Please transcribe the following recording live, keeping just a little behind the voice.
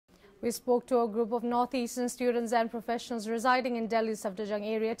We spoke to a group of northeastern students and professionals residing in Delhi's Safdarjung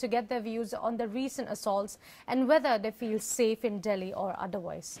area to get their views on the recent assaults and whether they feel safe in Delhi or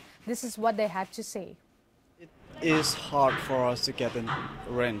otherwise. This is what they had to say. It is hard for us to get in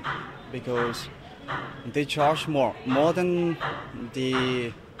rent because they charge more than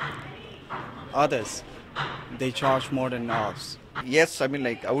the others. They charge more than us. Yes, I mean,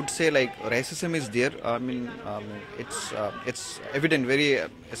 like I would say, like racism is there. I mean, it's evident,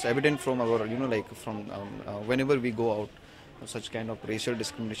 it's evident from our, from whenever we go out, such kind of racial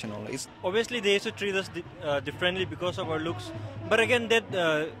discrimination. Obviously, they used to treat us differently because of our looks, but again,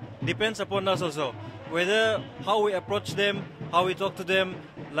 that depends upon us also. Whether how we approach them, how we talk to them,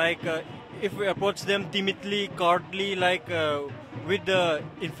 like if we approach them timidly, cowardly, like with the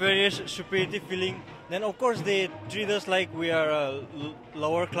inferior superiority feeling, then of course they treat us like we are a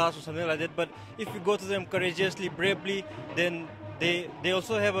lower class or something like that. But if we go to them courageously, bravely, then they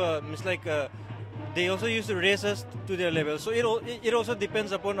also have they also used to raise us to their level. So it also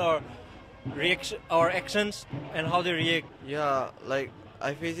depends upon our reaction, our actions, and how they react. Yeah, like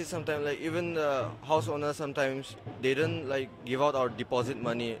I face it sometimes, like even the house owners sometimes they don't like give out our deposit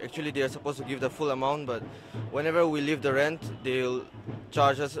money. Actually they are supposed to give the full amount, but whenever we leave the rent, they'll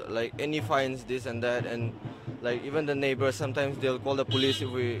charge us like any fines, this and that, and like even the neighbors sometimes they'll call the police if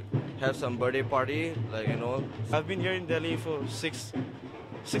we have some birthday party, like I've been here in Delhi for 6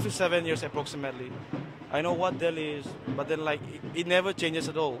 to 7 years approximately. I know what Delhi is, but then like it never changes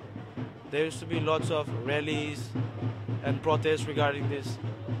at all. There used to be lots of rallies and protests regarding this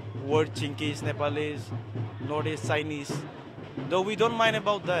word Chinkies, Nepalese, Northeast Chinese. Though we don't mind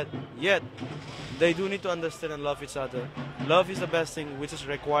about that, yet they do need to understand and love each other. Love is the best thing which is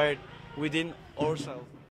required within ourselves.